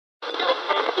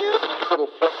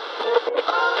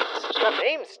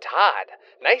name's Todd.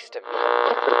 Nice to meet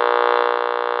you.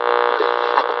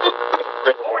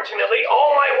 Fortunately,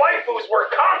 all my waifus were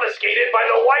confiscated by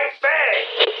the White Fang.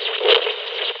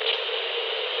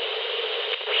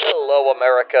 Hello,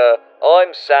 America.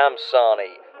 I'm Sam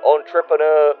Sarney,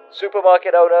 entrepreneur,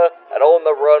 supermarket owner, and on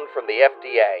the run from the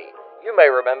FDA. You may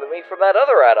remember me from that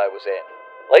other ad I was in.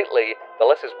 Lately, the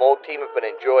Less is More team have been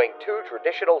enjoying two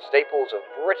traditional staples of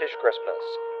British Christmas,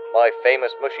 my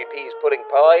famous mushy peas pudding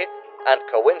pie and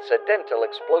coincidental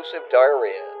explosive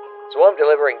diarrhea. So I'm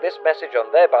delivering this message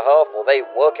on their behalf while they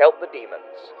work out the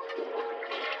demons.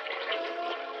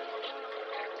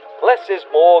 Less is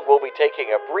More will be taking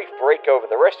a brief break over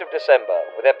the rest of December,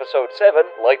 with episode 7,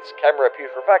 Lights, Camera,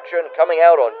 Putrefaction, coming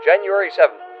out on January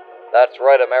 7th. That's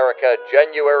right, America,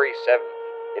 January 7th.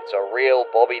 It's a real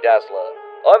Bobby Dazzler.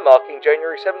 I'm marking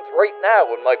January 7th right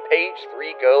now on my Page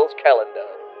 3 Girls calendar.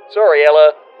 Sorry,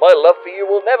 Ella, my love for you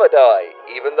will never die,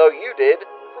 even though you did,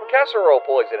 from casserole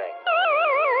poisoning.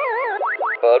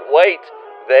 But wait,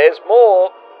 there's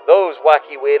more. Those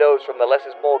wacky weirdos from the Less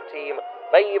is More team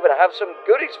may even have some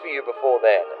goodies for you before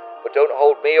then, but don't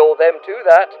hold me or them to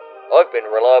that. I've been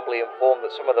reliably informed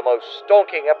that some of the most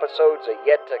stonking episodes are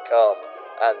yet to come,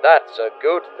 and that's a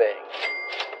good thing.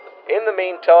 In the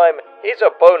meantime, here's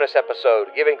a bonus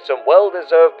episode giving some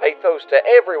well-deserved pathos to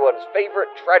everyone's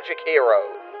favourite tragic hero,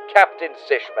 Captain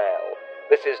Sishmael.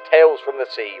 This is Tales from the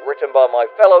Sea, written by my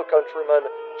fellow countryman,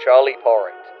 Charlie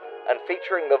Porritt, and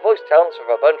featuring the voice talents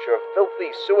of a bunch of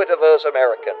filthy Suitiverse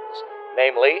Americans,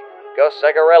 namely Gus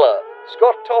Zagarella,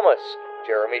 Scott Thomas,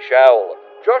 Jeremy Shawl,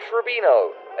 Josh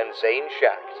Rubino, and Zane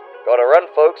Schacht. Gotta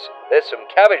run, folks, there's some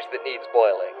cabbage that needs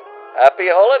boiling. Happy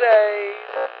holidays!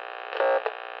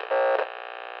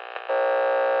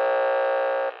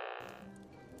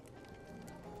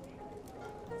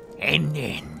 And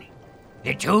then,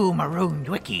 the two marooned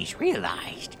wickies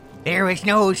realized there was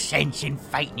no sense in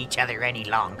fighting each other any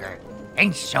longer.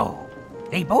 And so,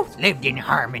 they both lived in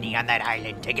harmony on that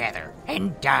island together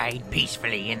and died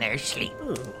peacefully in their sleep.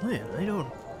 Oh, well, I don't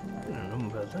know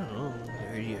about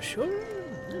that. Are you sure?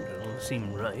 That don't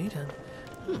seem right.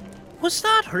 Was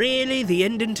that really the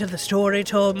ending to the story,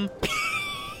 Tom?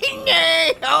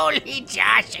 Nay, holy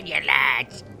Josh and your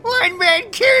lads. One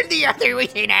man killed the other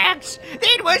with an axe,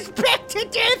 then was pecked to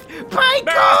death by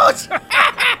goats!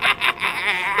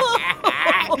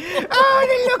 Oh,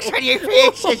 the looks on your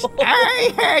faces.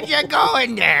 I heard you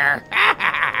going there.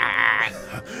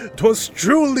 'Twas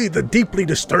truly the deeply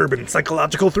disturbing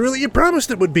psychological thrill that you promised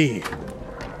it would be.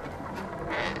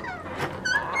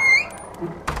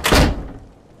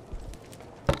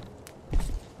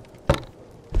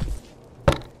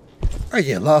 Are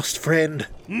you lost, friend?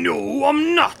 No,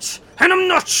 I'm not. And I'm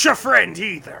not your friend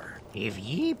either. If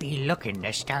ye be looking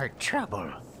to start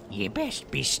trouble, ye best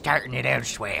be starting it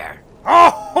elsewhere.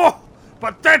 Oh,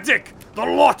 pathetic, the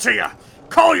lot of you.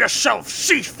 Call yourself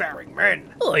seafaring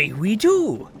men. Aye, we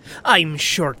do. I'm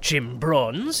Short Jim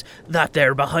Bronze. That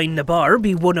there behind the bar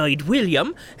be One-Eyed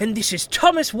William, and this is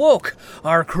Thomas Woke,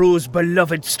 our crew's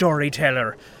beloved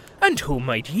storyteller. And who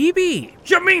might ye be?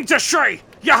 You mean to say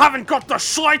you haven't got the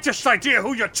slightest idea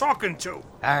who you're talking to?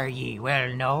 Are ye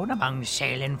well known among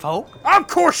sailing folk? Of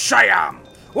course I am.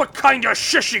 What kind of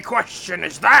shishy question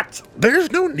is that? There's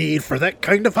no need for that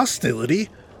kind of hostility.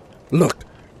 Look,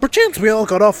 perchance we all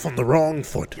got off on the wrong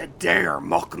foot. You dare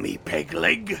mock me, peg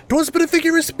leg? 'Twas but a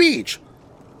figure of speech.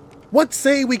 What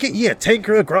say we get ye a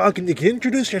tanker of grog and you can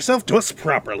introduce yourself to us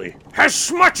properly?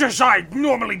 As much as I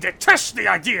normally detest the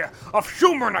idea of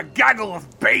humouring a gaggle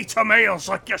of beta males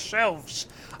like yourselves,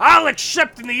 I'll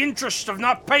accept in the interest of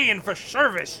not paying for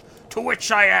service to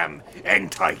which I am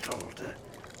entitled.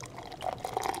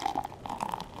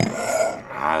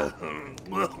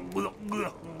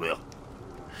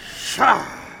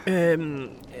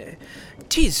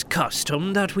 Tis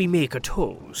custom that we make a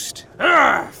toast.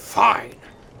 Fine.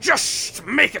 Just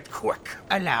make it quick.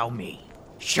 Allow me.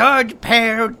 Should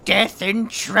pair death and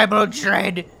treble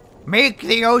dread make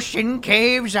the ocean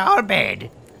caves our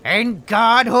bed, and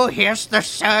God who hears the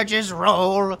surges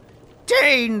roll,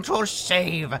 deign to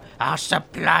save our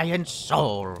suppliant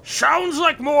soul. Sounds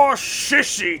like more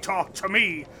sissy talk to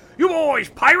me. You boys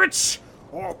pirates?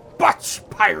 Or butts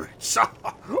pirates?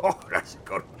 Oh, that's a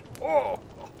good one. Oh.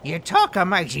 You talk a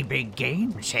mighty big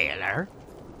game, sailor.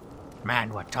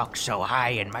 Man what talks so high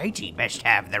and mighty best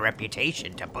have the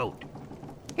reputation to boot.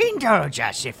 Indulge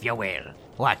us, if you will.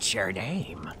 What's your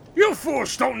name? You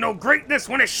fools don't know greatness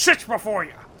when it sits before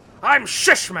you. I'm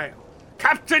Shishmael,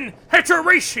 Captain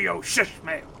Heteratio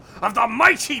Shishmael, of the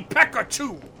mighty Pekka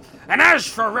II. And as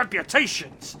for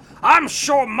reputations, I'm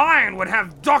sure mine would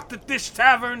have docked at this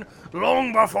tavern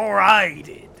long before I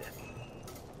did.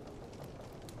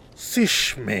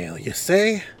 Sishmael, you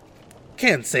say?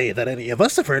 Can't say that any of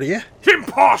us have heard of you.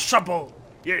 Impossible,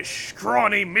 you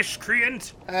scrawny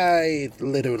miscreant. I'd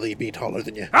literally be taller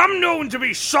than you. I'm known to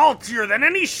be saltier than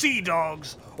any sea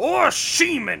dogs, or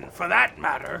seamen for that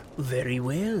matter. Very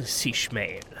well,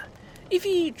 Sishmael. If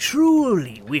ye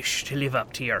truly wish to live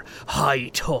up to your high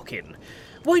talking,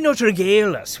 why not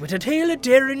regale us with a tale of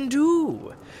daring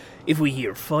do? If we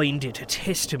here find it a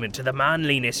testament to the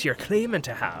manliness you're claiming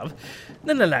to have,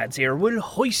 then the lads here will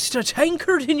hoist a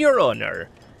tankard in your honour.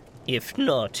 If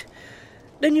not,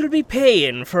 then you'll be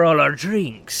paying for all our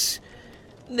drinks.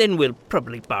 Then we'll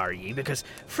probably bar ye, because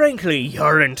frankly you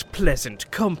aren't pleasant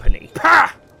company.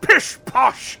 Pah! Pish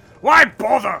posh! Why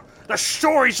bother? The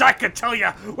stories I could tell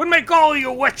you would make all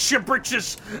you wet your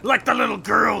britches like the little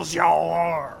girls y'all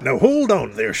are. Now hold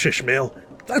on there, Shishmael.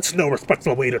 That's no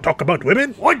respectful way to talk about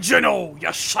women. What'd you know, you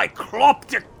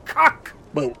cycloptic cock?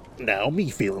 Well, now me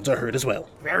feelings are hurt as well.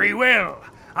 Very well.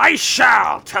 I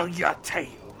shall tell you a tale.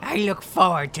 I look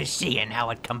forward to seeing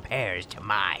how it compares to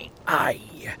mine.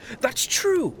 Aye, that's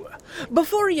true.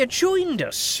 Before you joined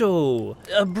us so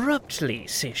abruptly,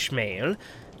 Sishmael,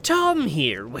 Tom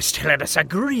here was telling us a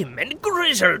grim and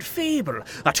grizzled fable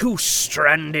of two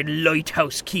stranded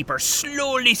lighthouse keepers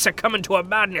slowly succumbing to a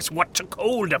madness what took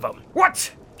hold of them.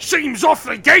 What? Seems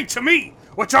awfully gay to me.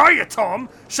 What are you, Tom?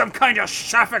 Some kind of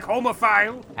sapphic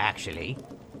homophile? Actually,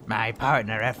 my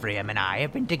partner Ephraim and I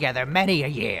have been together many a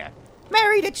year.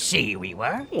 Married at sea we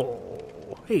were.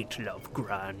 Oh, hate love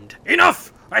grand.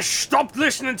 Enough! I stopped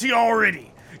listening to you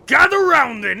already. Gather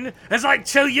round then, as I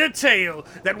tell you a tale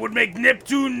that would make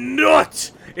Neptune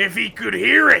nut if he could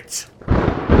hear it.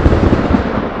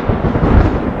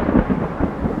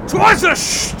 'Twas a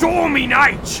stormy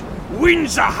night,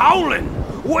 winds a howling,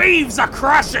 waves a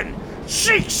crashing,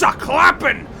 cheeks a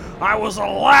clapping. I was a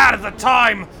lad at the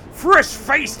time,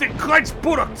 fresh-faced and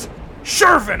clenched-buttocked,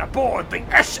 serving aboard the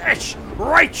SS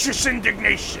Righteous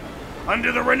Indignation,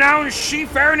 under the renowned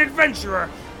seafaring adventurer,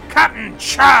 Captain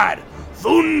Chad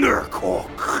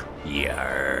Thundercock.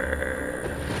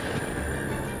 Yarr.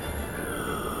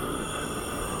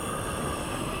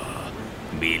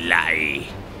 Me laddie.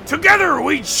 Together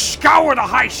we'd scour the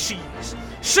high seas,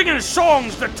 singing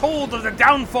songs that told of the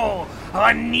downfall of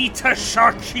Anita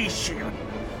Sarkeesian.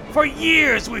 For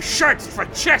years we searched for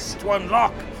chests to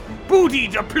unlock, booty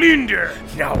to plunder.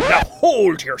 Now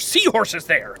hold your seahorses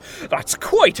there. That's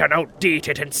quite an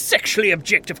outdated and sexually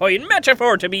objectifying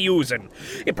metaphor to be using.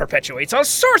 It perpetuates all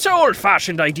sorts of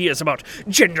old-fashioned ideas about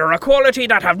gender equality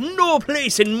that have no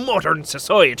place in modern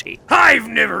society. I've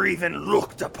never even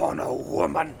looked upon a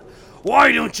woman.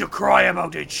 Why don't you cry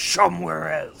about it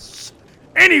somewhere else?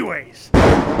 Anyways,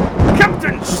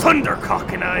 Captain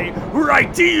Thundercock and I were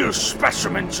ideal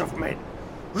specimens of men.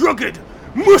 Rugged,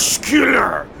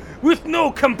 muscular, with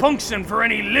no compunction for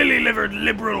any lily-livered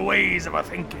liberal ways of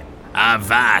a-thinking.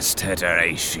 Avast,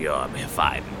 Horatio, me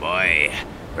fine boy.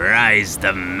 Rise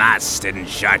the mast and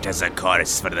chart us a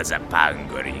course for the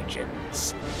Zapango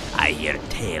regions. I hear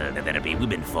tell that there be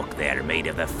womenfolk there made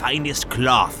of the finest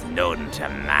cloth known to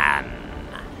man.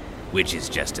 Which is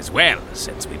just as well,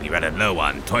 since we be running low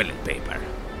on toilet paper.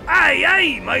 Aye,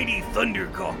 aye, mighty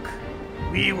Thundercock.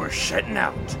 We were setting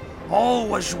out. All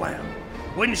was well.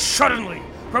 When suddenly,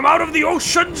 from out of the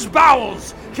ocean's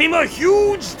bowels, came a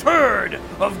huge turd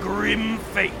of grim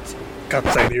fate. Got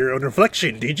sight of your own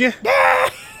reflection, did you?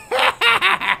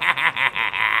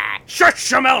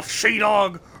 Shut your mouth,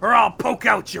 she-dog, or I'll poke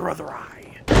out your other eye.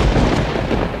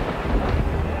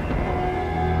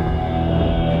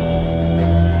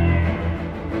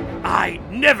 I'd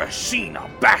never seen a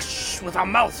bass with a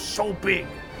mouth so big,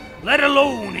 let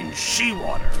alone in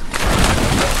seawater.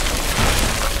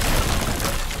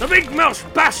 The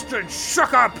big-mouthed bastard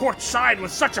struck our port side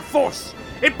with such a force,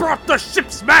 it brought the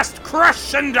ship's mast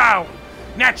crashing down.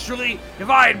 Naturally, if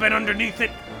I had been underneath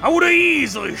it, I would have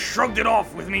easily shrugged it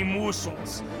off with me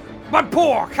muscles. But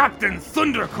poor Captain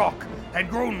Thundercock had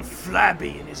grown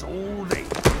flabby in his old age.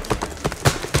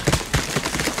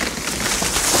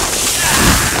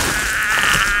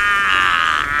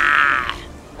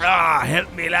 Ah,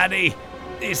 help me, laddie.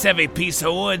 This heavy piece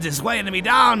of wood is weighing me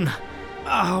down.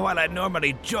 Oh, while I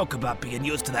normally joke about being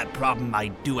used to that problem, I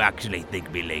do actually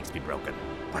think me legs be broken.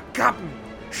 But Captain,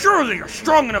 surely you're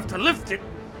strong enough to lift it.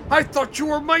 I thought you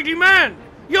were a mighty man,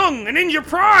 young and in your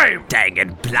prime. Dang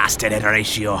and blasted it,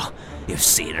 Horatio. You've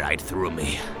seen right through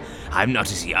me. I'm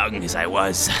not as young as I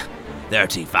was.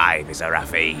 35 is a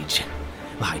rough age.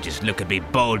 Why, just look at me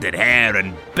balded hair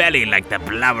and belly like the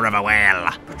blubber of a whale.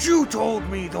 But you told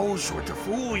me those were to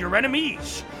fool your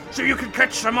enemies, so you could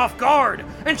catch them off guard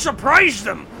and surprise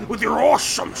them with your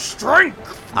awesome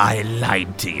strength. I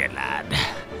lied to you, lad.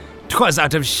 'Twas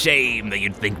out of shame that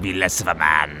you'd think me less of a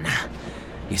man.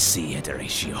 You see,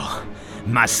 Horatio,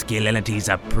 masculinity's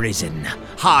a prison,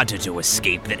 harder to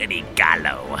escape than any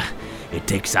gallows. It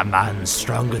takes a man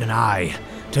stronger than I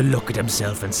to look at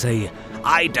himself and say,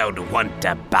 I don't want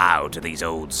to bow to these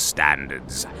old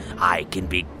standards. I can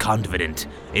be confident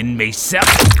in myself.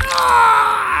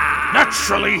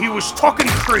 Naturally, he was talking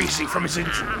crazy from his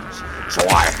injuries, so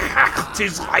I hacked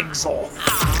his legs off.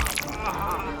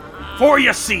 For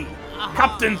you see,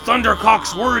 Captain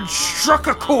Thundercock's words struck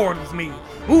a chord with me,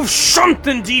 moved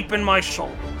something deep in my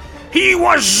soul. He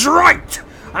was right,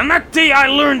 and that day I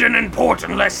learned an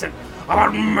important lesson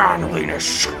about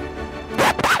manliness.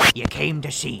 You came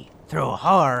to see, through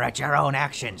horror at your own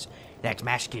actions, that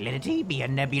masculinity be a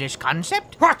nebulous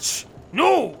concept? What?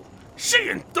 No!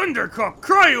 Seeing Thundercock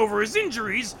cry over his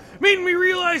injuries made me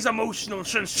realize emotional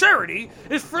sincerity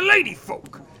is for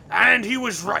ladyfolk, and he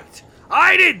was right.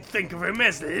 I did think of him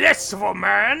as less of a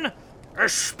man,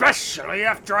 especially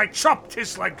after I chopped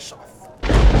his legs off.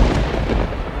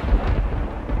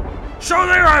 So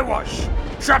there I was,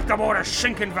 trapped aboard a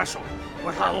sinking vessel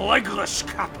with a legless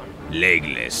captain.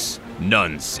 Legless?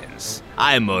 Nonsense.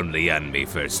 I'm only on me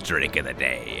first drink of the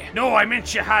day. No, I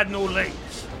meant you had no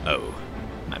legs. Oh,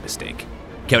 my mistake.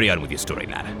 Carry on with your story,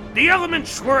 lad. The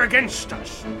elements were against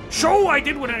us. So I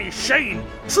did what any sane,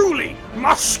 truly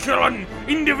masculine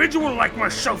individual like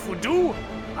myself would do.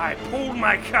 I pulled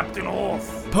my captain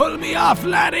off. Pull me off,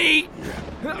 laddie!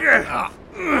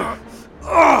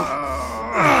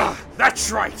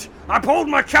 That's right. I pulled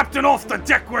my captain off the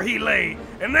deck where he lay,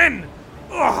 and then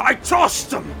I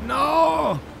tossed him.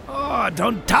 No! Oh,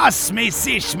 don't toss me,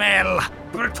 Sishmel!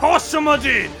 But toss him I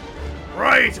did.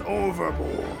 Right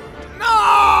overboard.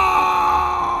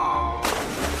 No!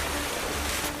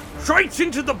 Right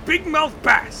into the big-mouth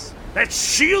bass that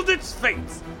shielded its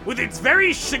face with its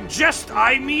very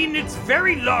its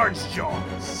very large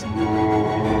jaws.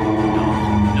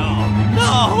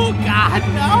 No, God,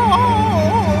 no!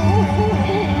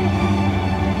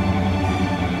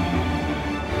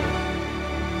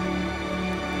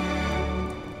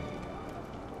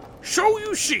 So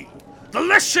you see, the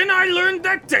lesson I learned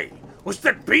that day was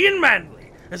that being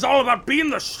manly is all about being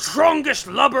the strongest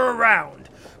lubber around,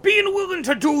 being willing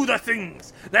to do the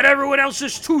things that everyone else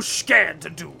is too scared to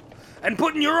do, and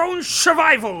putting your own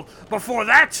survival before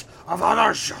that of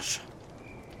others.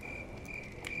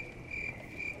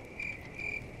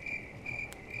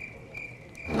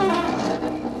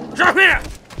 So here,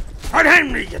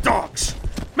 unhand me, you dogs.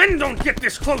 Men don't get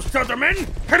this close to other men.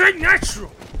 It ain't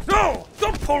natural. No,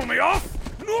 don't pull me off.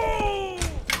 No!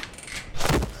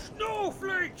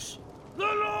 Snowflakes! The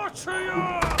lot to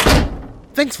you!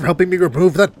 Thanks for helping me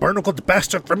remove that barnacled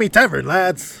bastard from me tavern,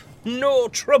 lads. No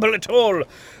trouble at all.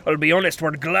 I'll be honest, we're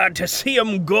glad to see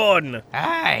him gone.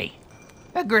 Aye,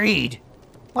 agreed.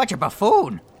 What a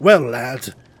buffoon. Well, lads,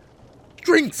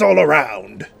 drinks all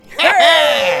around.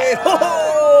 Hey!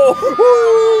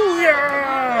 Ho-ho!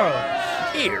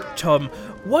 Yeah! Here, Tom,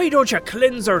 why don't you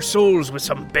cleanse our souls with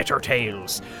some better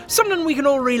tales? Something we can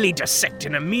all really dissect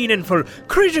in a meaningful,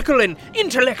 critical, and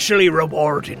intellectually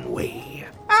rewarding way.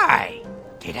 Aye,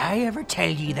 did I ever tell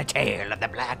ye the tale of the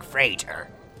Black Freighter?